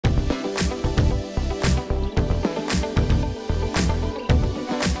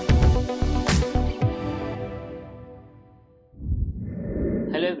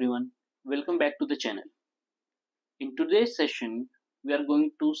channel. In today's session, we are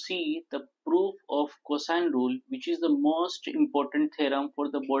going to see the proof of cosine rule, which is the most important theorem for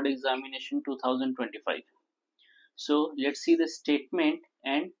the board examination 2025. So let's see the statement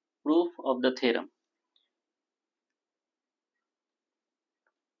and proof of the theorem.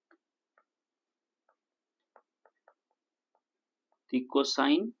 The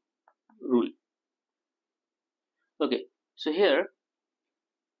cosine rule. Okay, so here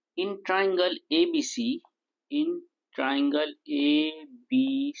in triangle ABC,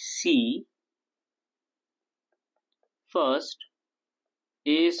 first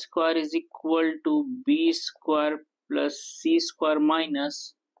a square is equal to b square plus c square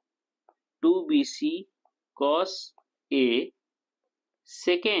minus 2bc cos a.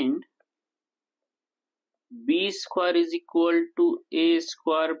 Second, b square is equal to a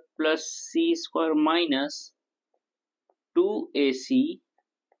square plus c square minus 2ac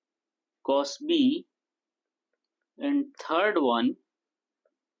cos b. And third one,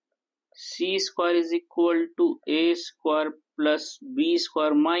 c square is equal to a square plus b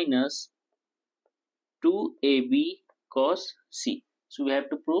square minus 2ab cos c. So we have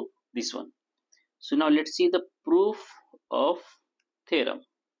to prove this one. So now let's see the proof of theorem.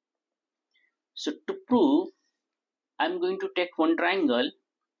 So to prove, I'm going to take one triangle.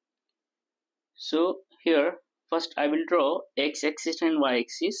 So here first I will draw x-axis and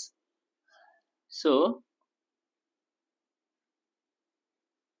y-axis. So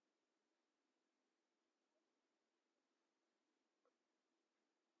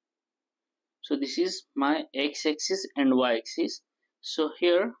this is my x-axis and y-axis. So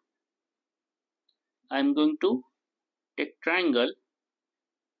here I'm going to take triangle.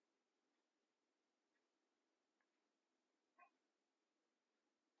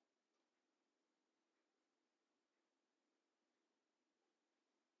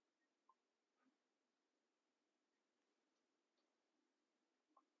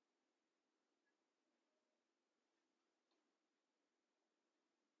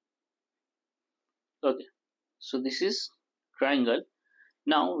 Okay, so this is triangle.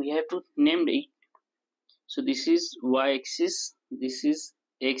 Now we have to name it. So this is y-axis, this is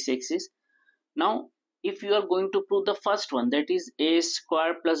x-axis. Now if you are going to prove the first one, that is a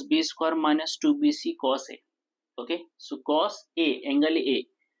square plus b square minus 2bc cos a. Okay, so cos a, angle a.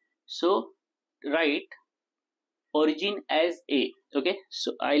 So write origin as a. Okay,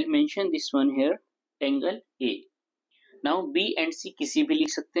 so I'll mention this one here, angle a. Now b and c किसी भी लिख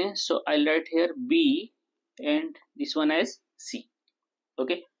सकते हैं. So I'll write here b and this one as c.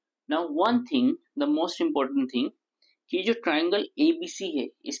 Okay. Now one thing, the most important thing, कि जो triangle ABC है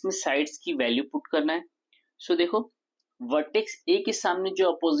इसमें sides की वैल्यू पुट करना है. सो देखो वर्टेक्स A के सामने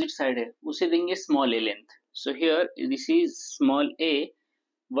जो अपोजिट साइड है उसे देंगे small a length. So here this is small a.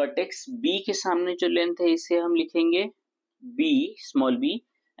 Vertex B के सामने जो लेंथ है इसे हम लिखेंगे b, small b.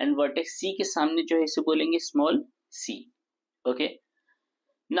 And vertex C के सामने जो है इसे बोलेंगे small c. Okay.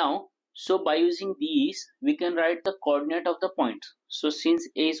 Now so by using these we can write the coordinate of the point. So since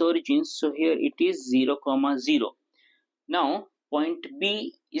A is origin, so here it is 0, 0. Now point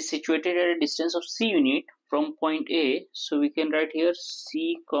B is situated at a distance of c unit from point A, so we can write here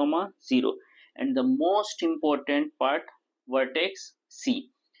c, 0. And the most important part, vertex C.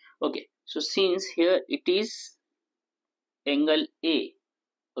 Okay, so since here it is angle A,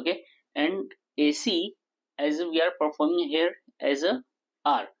 okay, and AC as we are performing here as a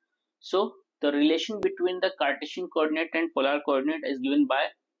R. So the relation between the Cartesian coordinate and polar coordinate is given by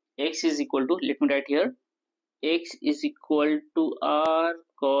x is equal to, let me write here, x is equal to r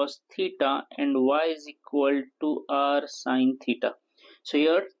cos theta and y is equal to r sin theta. So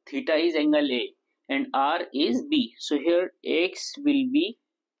here theta is angle A and r is B. So here x will be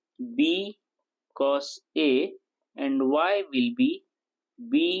B cos A and y will be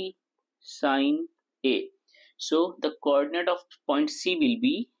B sin A. So the coordinate of point C will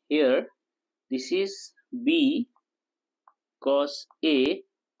be here, this is B cos A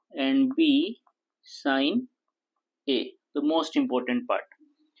and B sin A, the most important part.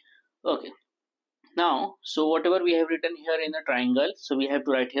 Okay, now so whatever we have written here in the triangle, so we have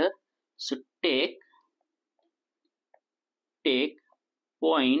to write here. So take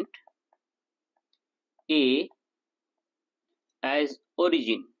point A as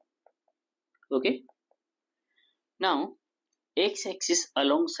origin. Okay, now x-axis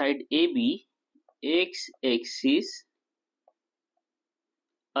alongside AB, x-axis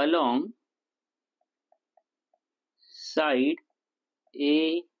along side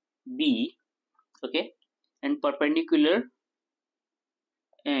AB, okay, and perpendicular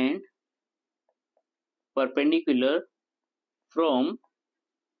from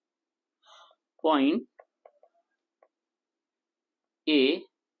point A,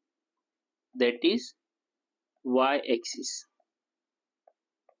 that is y-axis.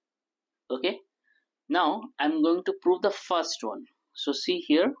 Okay, now I'm going to prove the first one. So see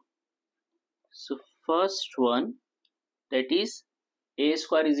here, so first one, that is a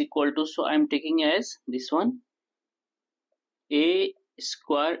square is equal to, so I'm taking as this one, a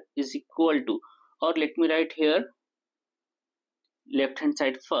square is equal to, or let me write here left hand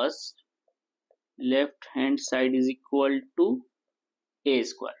side first, left hand side is equal to a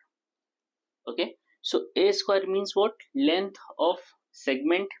square. Okay, so a square means what? Length of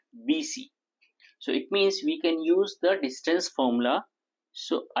segment BC. So it means we can use the distance formula.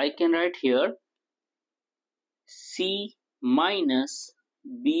 So I can write here C minus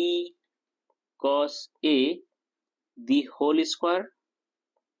B cos A the whole square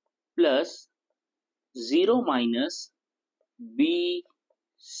plus 0 minus B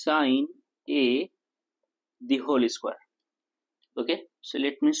sin A the whole square. Okay, so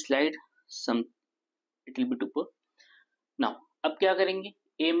let me slide some little bit ऊपर. Now अब क्या करेंगे,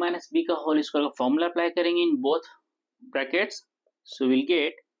 a minus b का whole square का formula apply करेंगे in both brackets. So we'll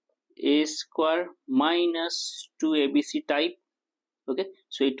get a square minus 2abc type. Okay,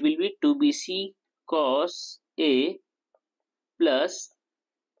 so it will be 2bc cos a plus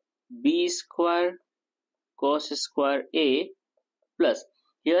b square cos square a plus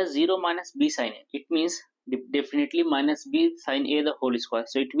here 0 minus b sin a. It means definitely minus b sin a the whole square.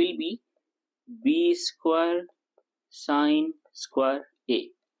 So it will be b square sin square a.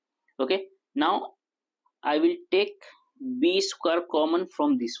 Okay, now I will take b square common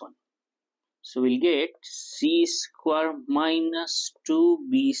from this one. So we'll get c square minus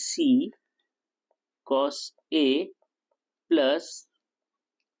 2bc cos a plus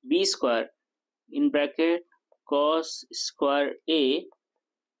b square in bracket cos square a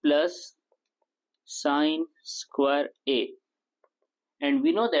plus sin square a. And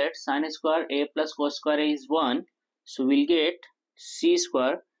we know that sin square a plus cos square a is 1. So we'll get c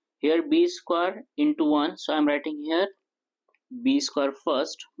square. Here b square into 1. So I'm writing here b square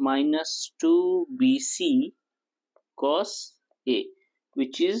first minus 2bc cos a,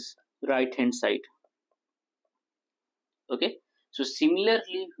 which is right hand side. Okay, so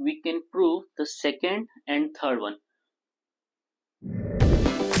similarly we can prove the second and third one.